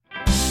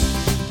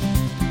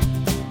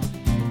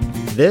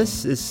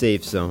This is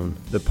Safe Zone,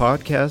 the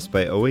podcast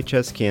by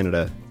OHS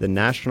Canada, the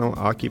National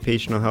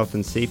Occupational Health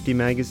and Safety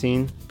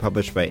magazine,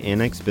 published by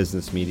Annex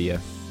Business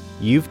Media.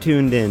 You've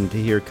tuned in to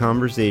hear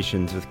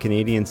conversations with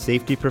Canadian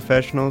safety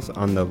professionals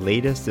on the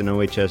latest in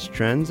OHS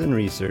trends and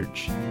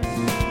research.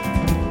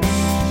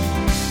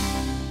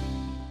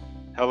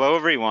 Hello,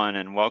 everyone,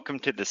 and welcome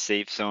to the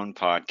Safe Zone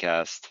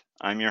podcast.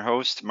 I'm your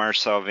host,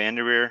 Marcel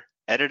Vanderweer,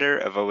 editor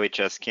of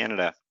OHS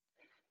Canada.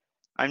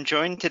 I'm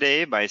joined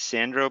today by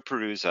Sandro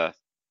Peruzza.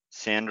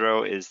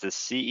 Sandro is the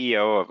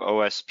CEO of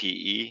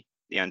OSPE,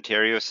 the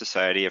Ontario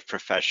Society of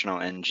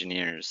Professional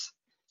Engineers.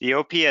 The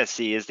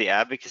OPSE is the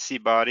advocacy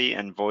body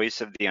and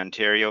voice of the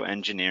Ontario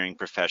engineering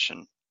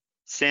profession.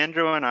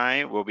 Sandro and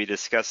I will be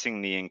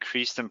discussing the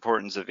increased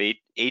importance of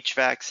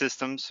HVAC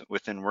systems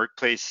within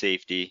workplace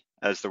safety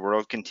as the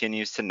world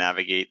continues to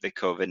navigate the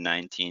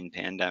COVID-19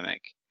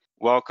 pandemic.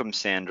 Welcome,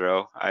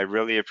 Sandro. I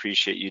really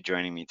appreciate you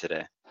joining me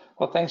today.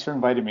 Well, thanks for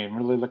inviting me. I'm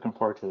really looking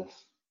forward to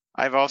this.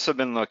 I've also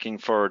been looking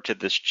forward to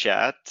this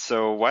chat,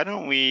 so why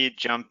don't we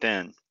jump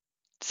in?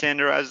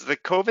 Sandro, as the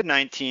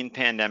COVID-19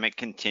 pandemic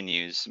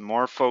continues,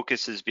 more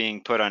focus is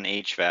being put on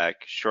HVAC,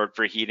 short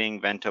for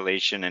heating,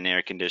 ventilation, and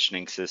air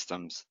conditioning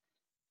systems.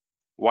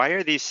 Why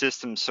are these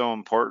systems so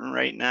important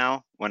right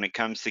now when it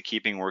comes to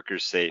keeping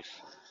workers safe?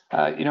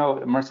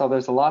 Marcel,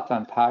 there's a lot to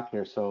unpack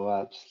here,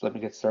 so just let me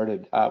get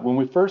started. When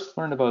we first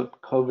learned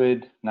about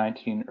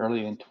COVID-19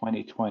 early in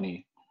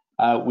 2020,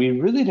 we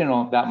really didn't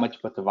know that much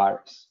about the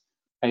virus.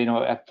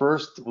 At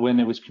first, when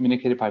it was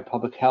communicated by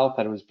public health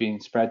that it was being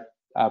spread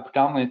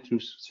predominantly through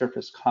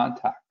surface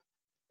contact,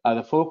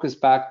 the focus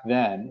back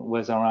then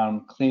was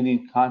around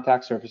cleaning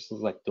contact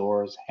surfaces like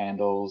doors,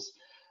 handles,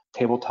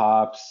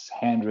 tabletops,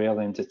 hand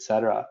railings,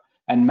 etc.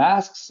 And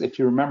masks, if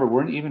you remember,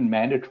 weren't even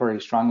mandatory,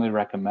 strongly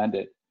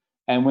recommended.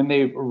 And when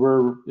they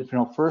were,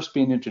 first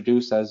being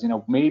introduced as,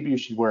 maybe you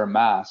should wear a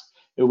mask,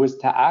 it was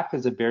to act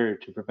as a barrier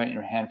to prevent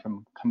your hand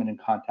from coming in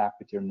contact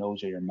with your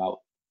nose or your mouth.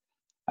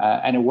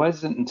 And it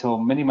wasn't until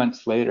many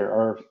months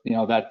later,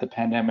 that the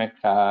pandemic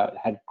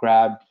had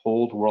grabbed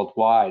hold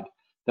worldwide,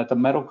 that the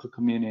medical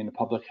community and the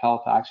public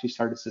health actually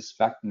started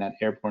suspecting that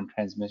airborne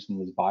transmission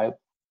was viable.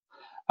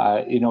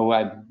 I don't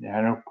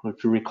know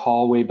if you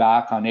recall way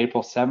back on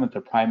April 7th, the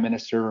Prime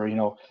Minister,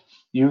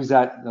 used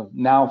that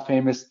now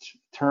famous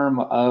term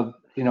of,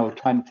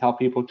 trying to tell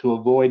people to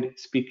avoid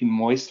speaking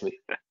moistly.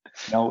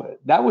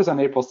 That was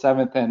on April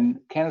 7th, and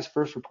Canada's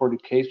first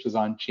reported case was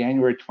on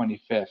January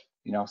 25th.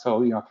 So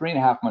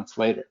 3.5 months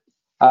later.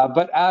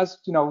 But as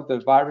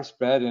the virus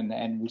spread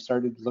and we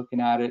started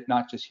looking at it,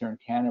 not just here in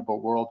Canada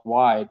but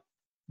worldwide,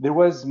 there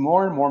was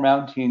more and more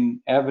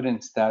mounting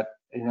evidence that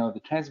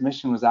the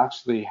transmission was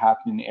actually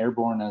happening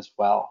airborne as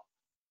well.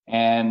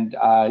 And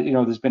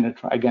there's been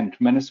a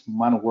tremendous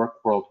amount of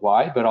work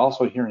worldwide, but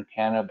also here in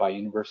Canada by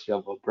University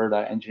of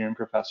Alberta engineering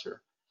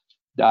professor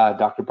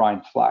Dr.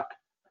 Brian Fleck,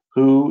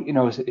 who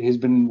has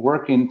been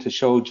working to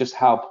show just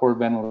how poor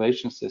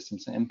ventilation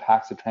systems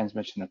impacts the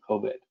transmission of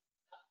COVID.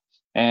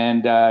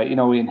 And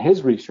in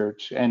his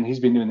research, and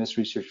he's been doing this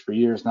research for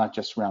years, not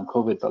just around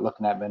COVID, but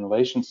looking at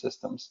ventilation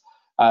systems.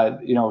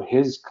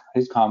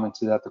 His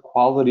comments is that the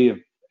quality of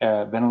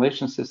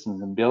ventilation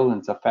systems in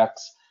buildings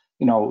affects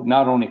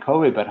not only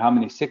COVID, but how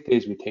many sick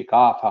days we take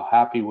off, how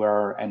happy we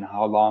are, and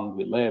how long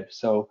we live.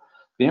 So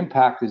the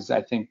impact is,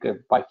 I think,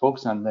 by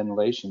focusing on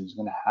ventilation is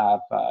going to have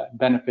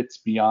benefits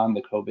beyond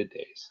the COVID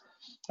days.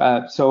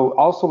 So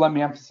also let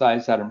me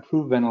emphasize that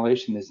improved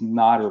ventilation is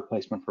not a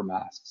replacement for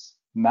masks.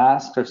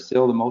 Masks are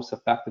still the most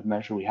effective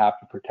measure we have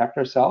to protect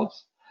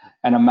ourselves.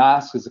 And a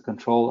mask is a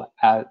control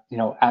at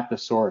the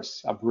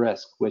source of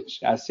risk, which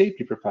as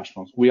safety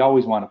professionals, we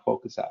always want to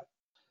focus at.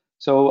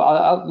 So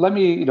let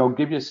me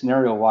give you a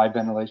scenario why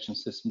ventilation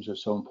systems are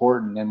so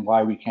important and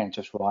why we can't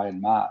just rely on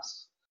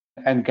masks.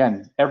 And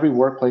again, every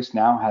workplace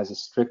now has a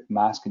strict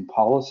masking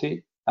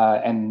policy,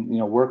 and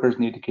workers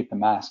need to keep the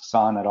masks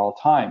on at all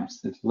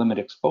times to limit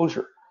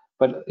exposure.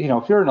 But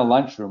if you're in a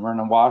lunchroom or in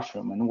a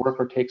washroom and a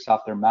worker takes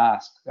off their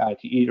mask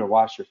to eat or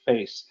wash their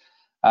face,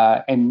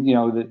 and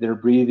they're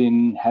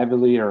breathing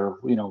heavily or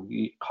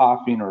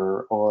coughing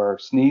or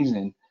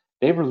sneezing,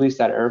 they've released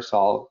that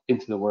aerosol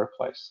into the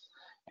workplace.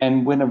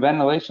 And when a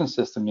ventilation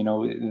system,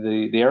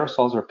 the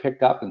aerosols are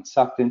picked up and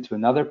sucked into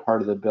another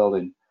part of the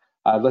building.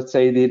 Let's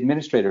say the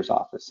administrator's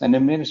office. An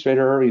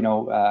administrator,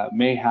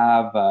 may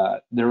have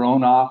their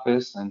own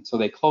office, and so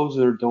they close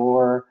their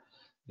door.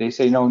 They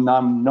say, no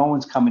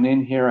one's coming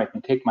in here. I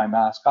can take my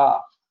mask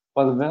off.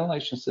 Well, the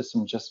ventilation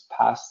system just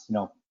passed,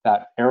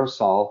 that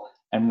aerosol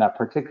and that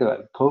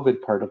particular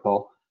COVID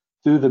particle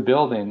through the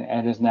building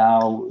and is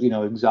now,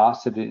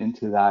 exhausted it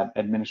into that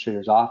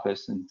administrator's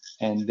office,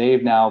 and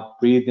they've now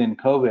breathed in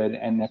COVID,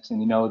 and next thing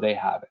you know, they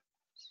have it.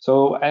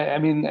 So I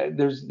mean,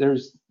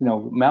 there's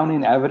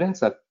mounting evidence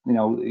that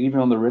even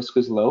though the risk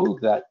is low,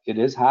 that it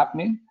is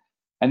happening.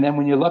 And then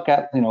when you look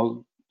at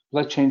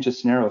let's change the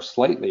scenario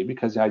slightly,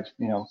 because I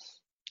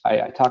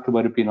talked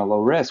about it being a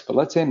low risk, but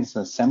let's say it's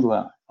an assembly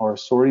line or a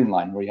sorting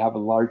line where you have a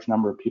large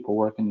number of people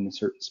working in a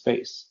certain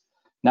space.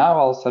 Now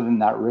all of a sudden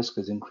that risk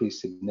has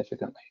increased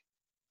significantly.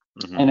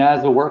 Hmm. And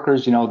as the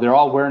workers, they're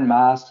all wearing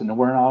masks and they're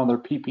wearing all their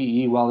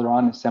PPE while they're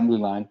on the assembly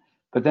line.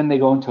 But then they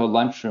go into a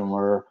lunchroom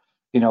or,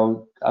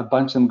 a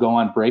bunch of them go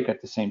on break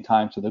at the same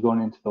time. So they're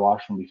going into the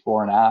washroom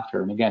before and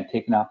after. And again,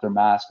 taking off their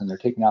mask, and they're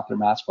taking off their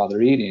mask while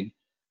they're eating.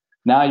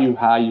 Now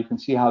you can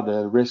see how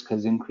the risk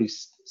has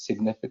increased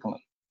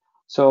significantly.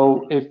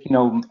 So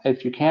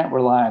if you can't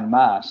rely on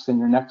masks, then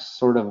your next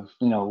sort of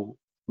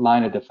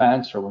line of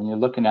defense, or when you're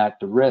looking at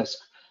the risk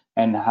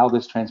and how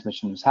this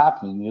transmission is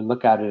happening, you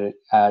look at it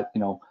at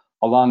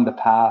along the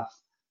path,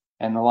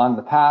 and along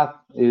the path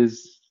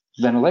is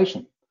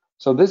ventilation.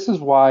 So this is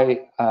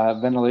why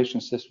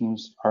ventilation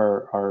systems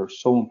are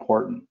so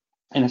important,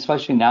 and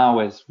especially now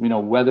as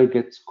weather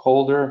gets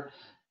colder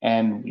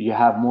and you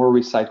have more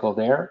recycled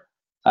air.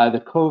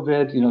 The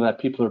COVID, that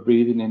people are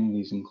breathing in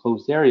these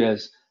enclosed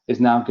areas is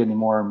now getting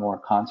more and more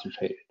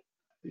concentrated.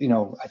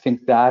 I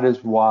think that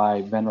is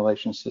why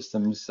ventilation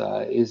systems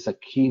is a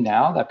key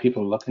now that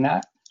people are looking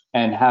at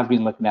and have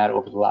been looking at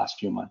over the last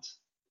few months.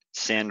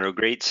 Sandro,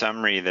 great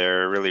summary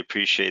there. Really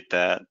appreciate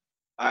that.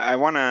 I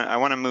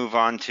wanna move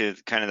on to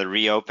kind of the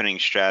reopening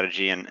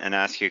strategy and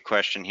ask you a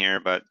question here.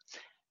 But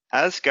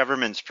as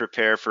governments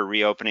prepare for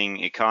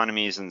reopening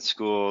economies and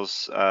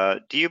schools,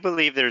 do you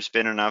believe there's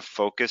been enough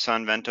focus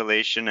on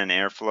ventilation and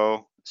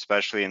airflow,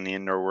 especially in the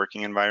indoor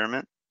working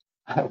environment?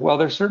 Well,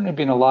 there's certainly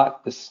been a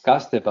lot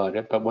discussed about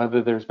it, but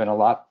whether there's been a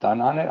lot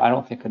done on it, I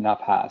don't think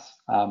enough has.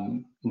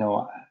 Again,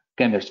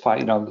 there's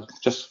five,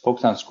 just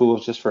focus on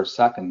schools just for a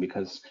second,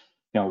 because,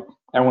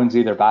 everyone's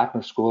either back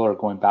in school or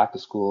going back to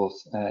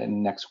schools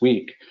next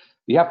week.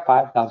 You have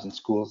 5,000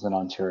 schools in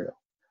Ontario.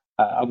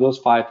 Of those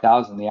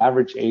 5,000, the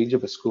average age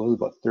of a school is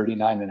about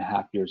 39 and a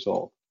half years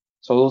old.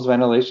 So those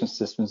ventilation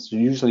systems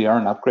usually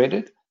aren't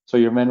upgraded. So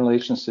your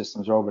ventilation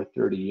systems are over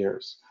 30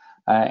 years.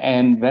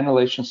 And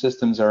ventilation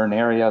systems are an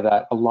area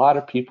that a lot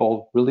of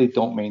people really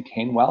don't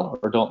maintain well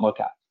or don't look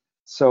at.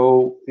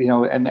 So,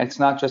 and it's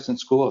not just in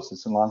schools,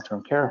 it's in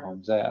long-term care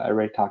homes. I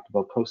already talked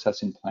about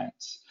processing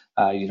plants.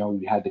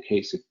 We had the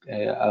case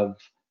of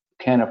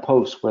Canada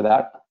Post, where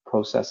that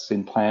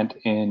processing plant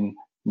in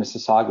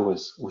Mississauga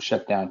was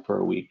shut down for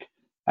a week,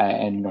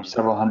 and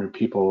several hundred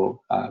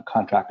people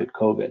contracted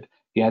COVID.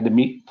 You had the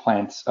meat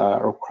plants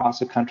across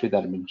the country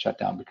that have been shut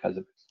down because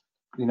of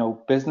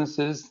it.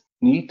 Businesses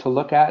need to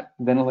look at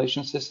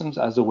ventilation systems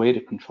as a way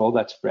to control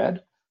that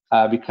spread,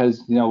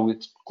 because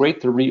it's great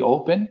to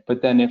reopen,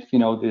 but then if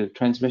the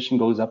transmission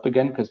goes up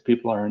again because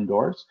people are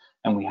indoors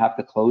and we have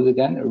to close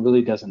again, it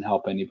really doesn't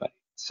help anybody.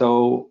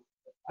 So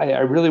I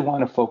really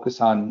want to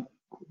focus on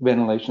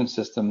ventilation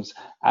systems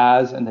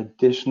as an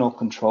additional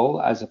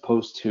control as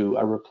opposed to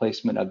a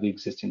replacement of the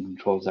existing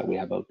controls that we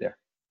have out there.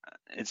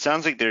 It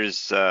sounds like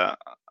there's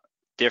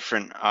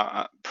different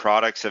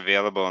products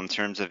available in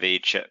terms of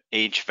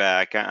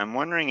HVAC. I'm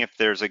wondering if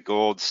there's a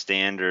gold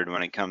standard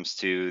when it comes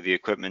to the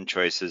equipment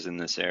choices in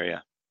this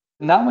area.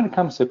 Not when it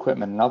comes to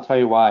equipment, and I'll tell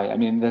you why. I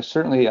mean, there's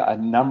certainly a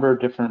number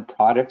of different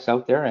products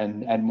out there,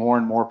 and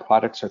more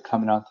products are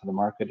coming onto the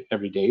market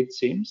every day, it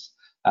seems.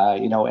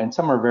 And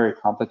some are very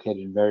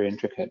complicated and very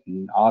intricate,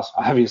 and also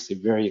obviously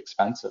very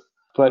expensive.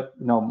 But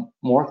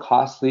more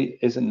costly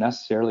isn't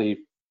necessarily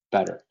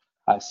better.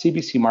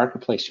 CBC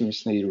Marketplace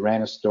recently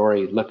ran a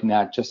story looking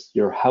at just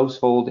your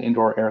household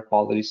indoor air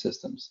quality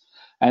systems,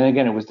 and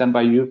again, it was done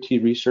by U of T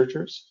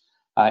researchers,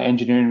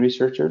 engineering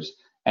researchers.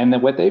 And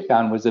then what they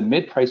found was the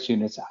mid-price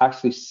units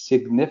actually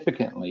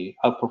significantly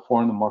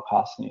outperform the more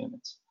costly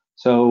units.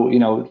 So,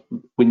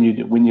 when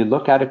you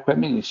look at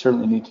equipment, you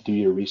certainly need to do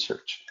your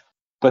research.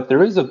 But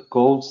there is a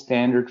gold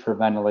standard for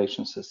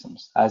ventilation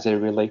systems as they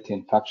relate to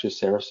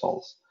infectious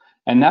aerosols.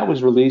 And that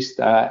was released,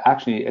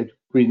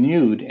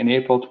 renewed in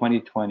April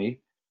 2020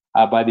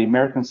 by the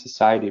American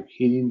Society of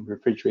Heating,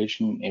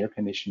 Refrigeration, and Air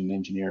Conditioning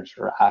Engineers,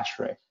 or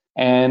ASHRAE.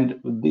 And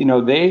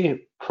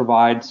they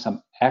provide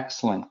some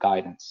excellent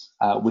guidance,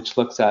 which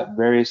looks at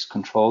various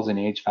controls in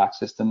HVAC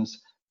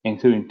systems,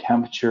 including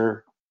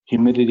temperature,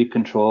 humidity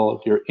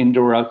control, your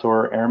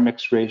indoor-outdoor air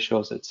mix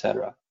ratios,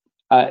 etc.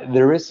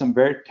 There is some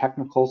very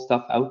technical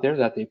stuff out there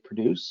that they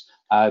produce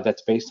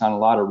that's based on a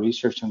lot of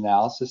research and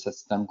analysis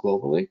that's done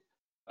globally.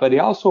 But they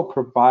also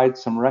provide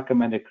some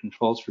recommended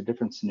controls for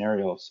different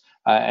scenarios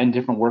and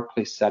different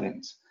workplace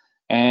settings.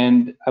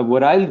 And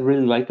what I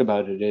really like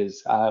about it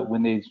is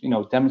when they,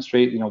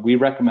 demonstrate, we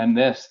recommend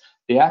this,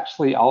 they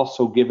actually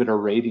also give it a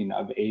rating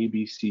of A,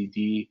 B, C,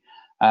 D,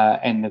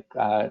 and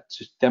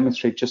to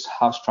demonstrate just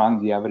how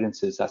strong the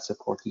evidence is that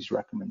support these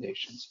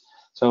recommendations.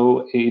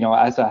 So,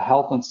 as a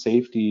health and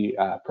safety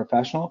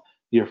professional,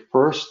 your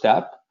first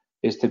step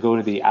is to go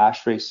to the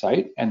ASHRAE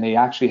site, and they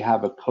actually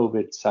have a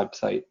COVID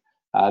subsite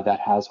that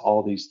has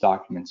all these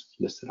documents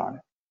listed on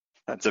it.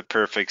 That's a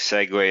perfect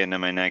segue into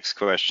my next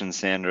question,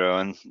 Sandro,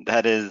 and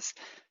that is,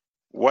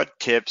 what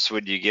tips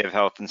would you give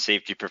health and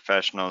safety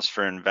professionals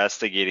for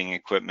investigating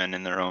equipment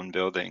in their own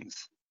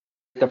buildings?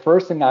 The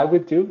first thing I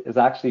would do is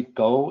actually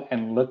go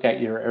and look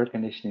at your air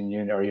conditioning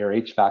unit or your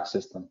HVAC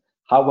system.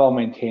 How well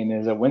maintained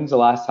is it? When's the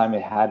last time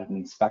it had an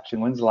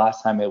inspection? When's the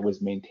last time it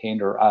was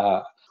maintained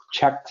or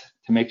checked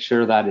to make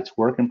sure that it's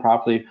working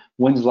properly.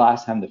 When's the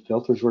last time the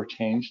filters were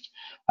changed?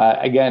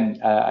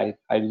 I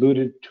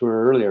alluded to it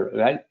earlier,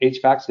 that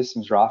HVAC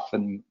systems are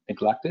often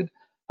neglected.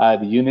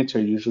 The units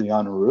are usually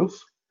on a roof,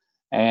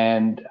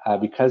 and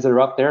because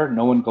they're up there,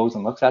 no one goes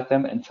and looks at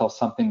them until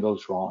something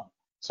goes wrong.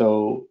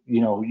 So,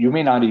 you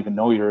may not even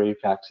know your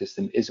HVAC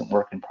system isn't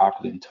working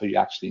properly until you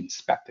actually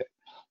inspect it.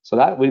 So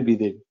that would be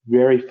the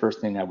very first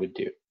thing I would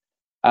do.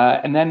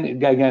 And then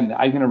again,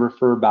 I'm going to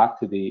refer back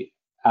to the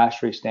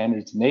ASHRAE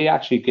standards, and they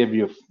actually give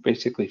you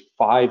basically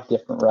 5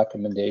 different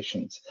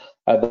recommendations.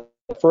 The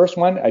first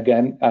one,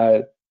 again,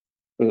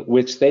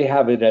 which they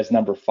have it as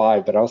number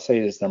 5, but I'll say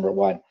it as number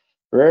 1.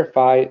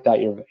 Verify that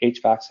your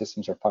HVAC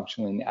systems are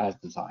functioning as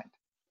designed.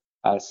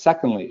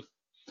 Secondly,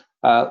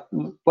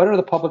 what are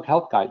the public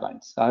health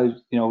guidelines?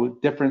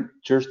 Different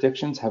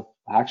jurisdictions have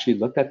actually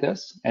looked at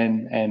this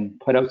and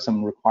put out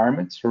some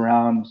requirements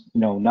around,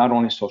 not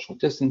only social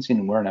distancing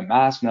and wearing a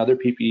mask and other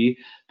PPE,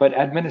 but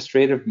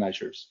administrative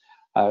measures.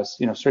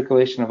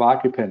 Circulation of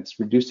occupants,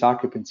 reduced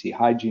occupancy,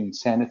 hygiene,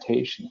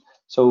 sanitation.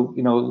 So,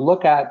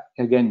 look at,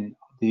 again,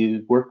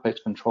 the workplace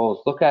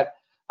controls. Look at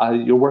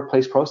your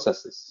workplace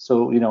processes.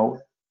 So,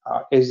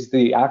 is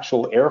the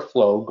actual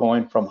airflow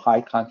going from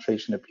high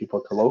concentration of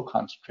people to low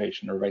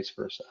concentration or vice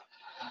versa?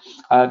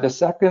 The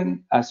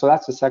second, so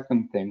that's the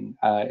second thing,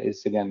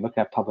 is again, look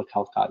at public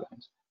health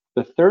guidelines.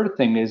 The third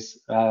thing is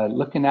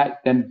looking at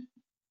then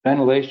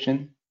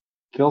ventilation,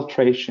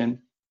 filtration,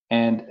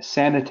 and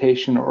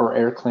sanitation or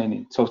air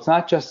cleaning. So it's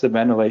not just the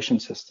ventilation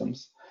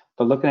systems,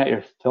 but looking at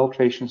your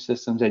filtration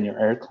systems and your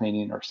air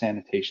cleaning or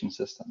sanitation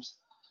systems.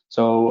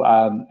 So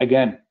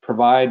again,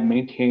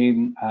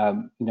 maintain,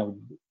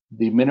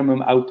 the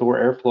minimum outdoor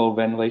airflow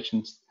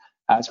ventilations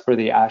as per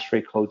the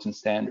ASHRAE codes and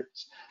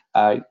standards.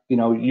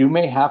 You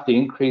may have to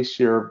increase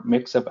your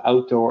mix of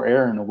outdoor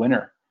air in the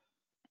winter,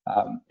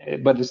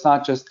 but it's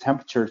not just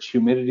temperature, it's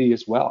humidity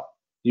as well.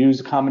 Use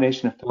a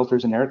combination of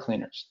filters and air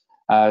cleaners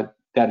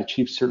that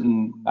achieve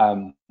certain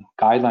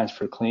guidelines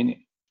for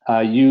cleaning.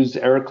 Use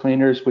air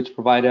cleaners which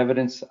provide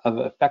evidence of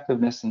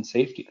effectiveness and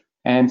safety.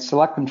 And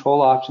select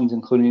control options,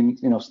 including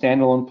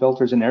standalone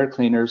filters and air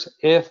cleaners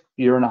if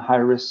you're in a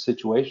high-risk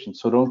situation.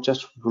 So don't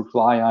just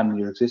rely on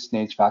your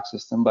existing HVAC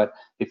system, but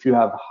if you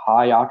have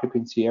high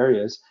occupancy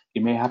areas,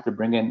 you may have to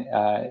bring in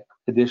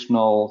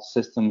additional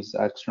systems,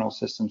 external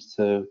systems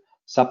to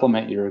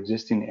supplement your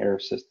existing air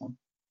system.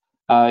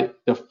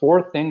 The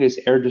fourth thing is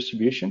air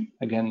distribution.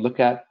 Again,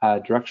 look at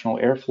directional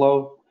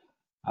airflow.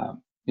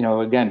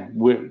 Again,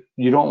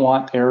 you don't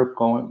want air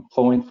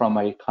flowing from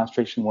a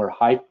concentration where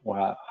high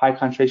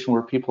concentration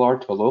where people are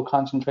to a low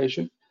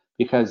concentration,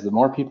 because the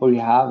more people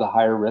you have, the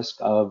higher risk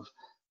of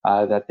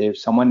that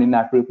there's someone in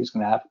that group who's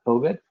going to have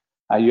COVID.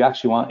 You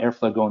actually want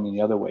airflow going in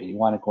the other way. You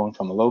want it going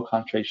from a low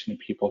concentration of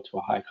people to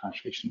a high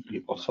concentration of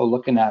people. So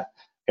looking at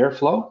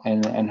airflow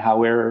and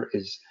how air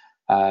is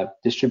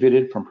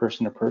distributed from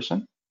person to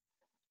person.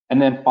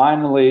 And then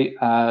finally,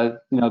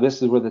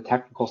 this is where the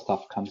technical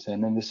stuff comes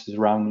in, and this is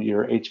around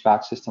your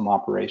HVAC system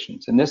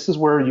operations. And this is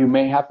where you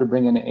may have to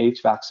bring in an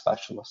HVAC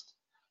specialist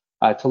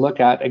to look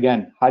at,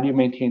 again, how do you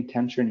maintain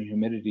temperature and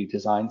humidity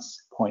design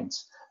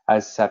points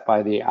as set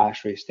by the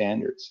ASHRAE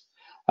standards.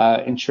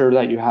 Ensure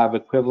that you have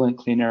equivalent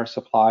clean air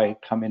supply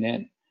coming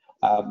in.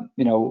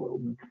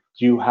 Do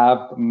you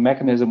have a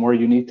mechanism where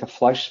you need to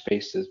flush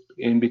spaces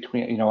in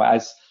between,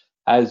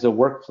 as a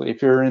work,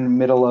 if you're in the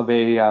middle of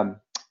a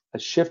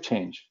shift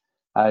change,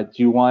 do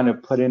you want to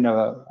put in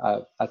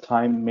a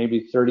time, maybe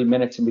 30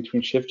 minutes in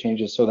between shift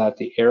changes, so that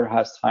the air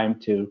has time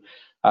to,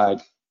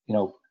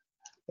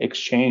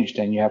 exchanged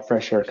and you have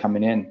fresh air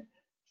coming in?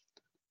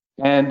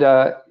 And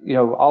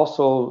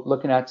also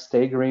looking at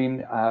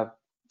staggering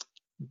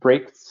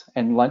breaks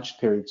and lunch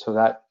periods, so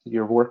that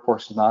your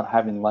workforce is not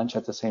having lunch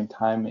at the same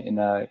time in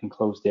an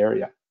enclosed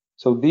area.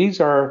 So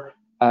these are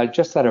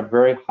just at a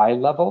very high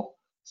level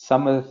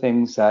some of the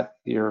things that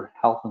your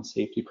health and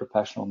safety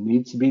professional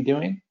needs to be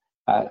doing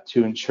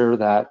to ensure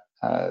that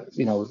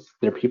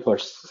their people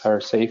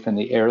are safe and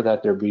the air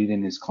that they're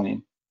breathing is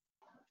clean.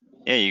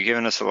 Yeah, you've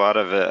given us a lot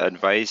of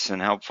advice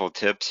and helpful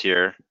tips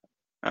here.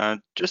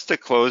 Just to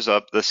close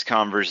up this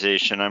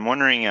conversation, I'm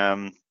wondering,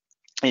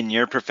 in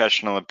your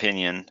professional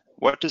opinion,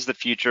 what does the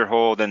future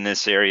hold in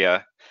this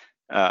area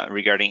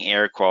regarding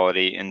air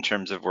quality in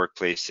terms of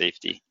workplace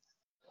safety?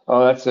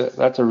 Oh,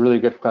 that's a really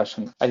good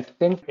question. I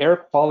think air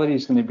quality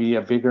is going to be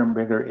a bigger and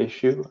bigger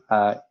issue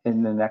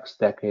in the next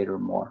decade or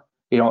more.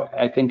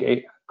 I think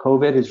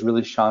COVID has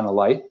really shone a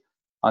light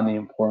on the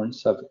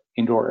importance of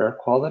indoor air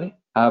quality.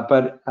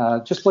 But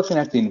just looking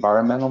at the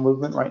environmental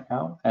movement right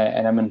now,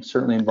 and I'm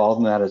certainly involved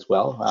in that as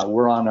well.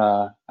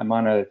 I'm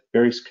on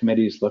various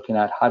committees looking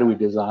at how do we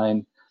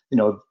design,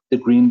 the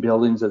green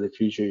buildings of the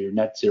future, your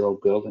net zero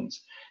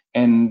buildings,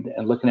 and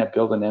looking at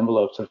building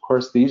envelopes. Of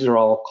course, these are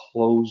all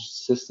closed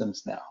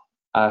systems now.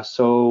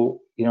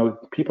 So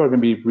people are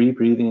going to be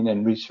rebreathing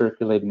and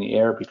recirculating the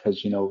air,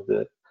 because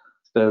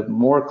the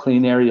more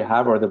clean air you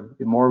have, or the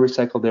more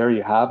recycled air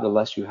you have, the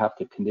less you have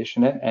to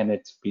condition it, and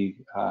it's be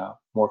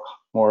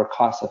more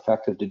cost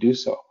effective to do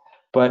so.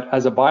 But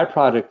as a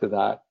byproduct of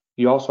that,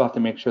 you also have to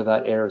make sure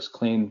that air is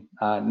clean,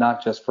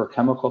 not just for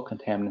chemical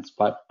contaminants,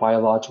 but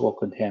biological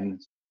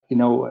contaminants.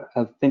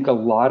 I think a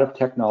lot of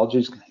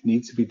technologies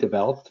needs to be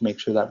developed to make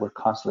sure that we're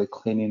constantly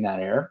cleaning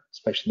that air,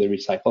 especially the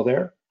recycled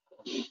air.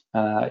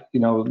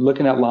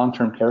 Looking at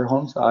long-term care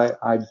homes,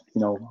 I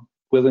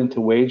willing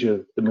to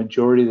wager the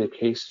majority of the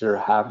cases that are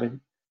happening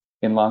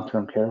in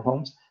long-term care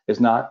homes is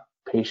not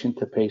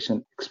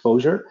patient-to-patient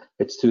exposure,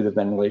 it's through the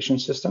ventilation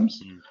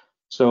systems.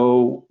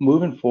 So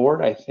moving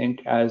forward, I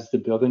think as the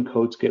building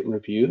codes get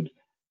reviewed,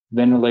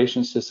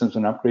 ventilation systems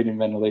and upgrading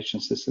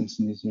ventilation systems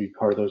needs to be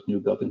part of those new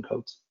building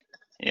codes.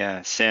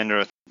 Yeah,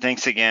 Sandro,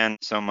 thanks again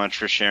so much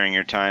for sharing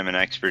your time and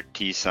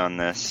expertise on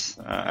this.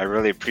 I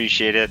really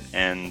appreciate it,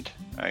 and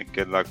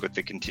good luck with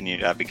the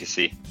continued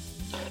advocacy.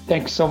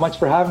 Thanks so much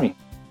for having me.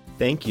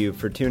 Thank you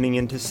for tuning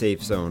into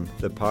Safe Zone,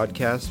 the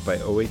podcast by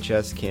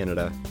OHS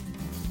Canada.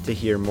 To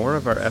hear more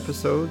of our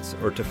episodes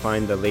or to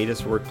find the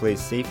latest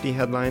workplace safety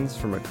headlines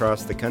from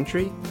across the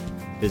country,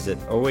 visit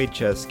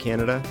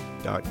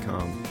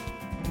ohscanada.com.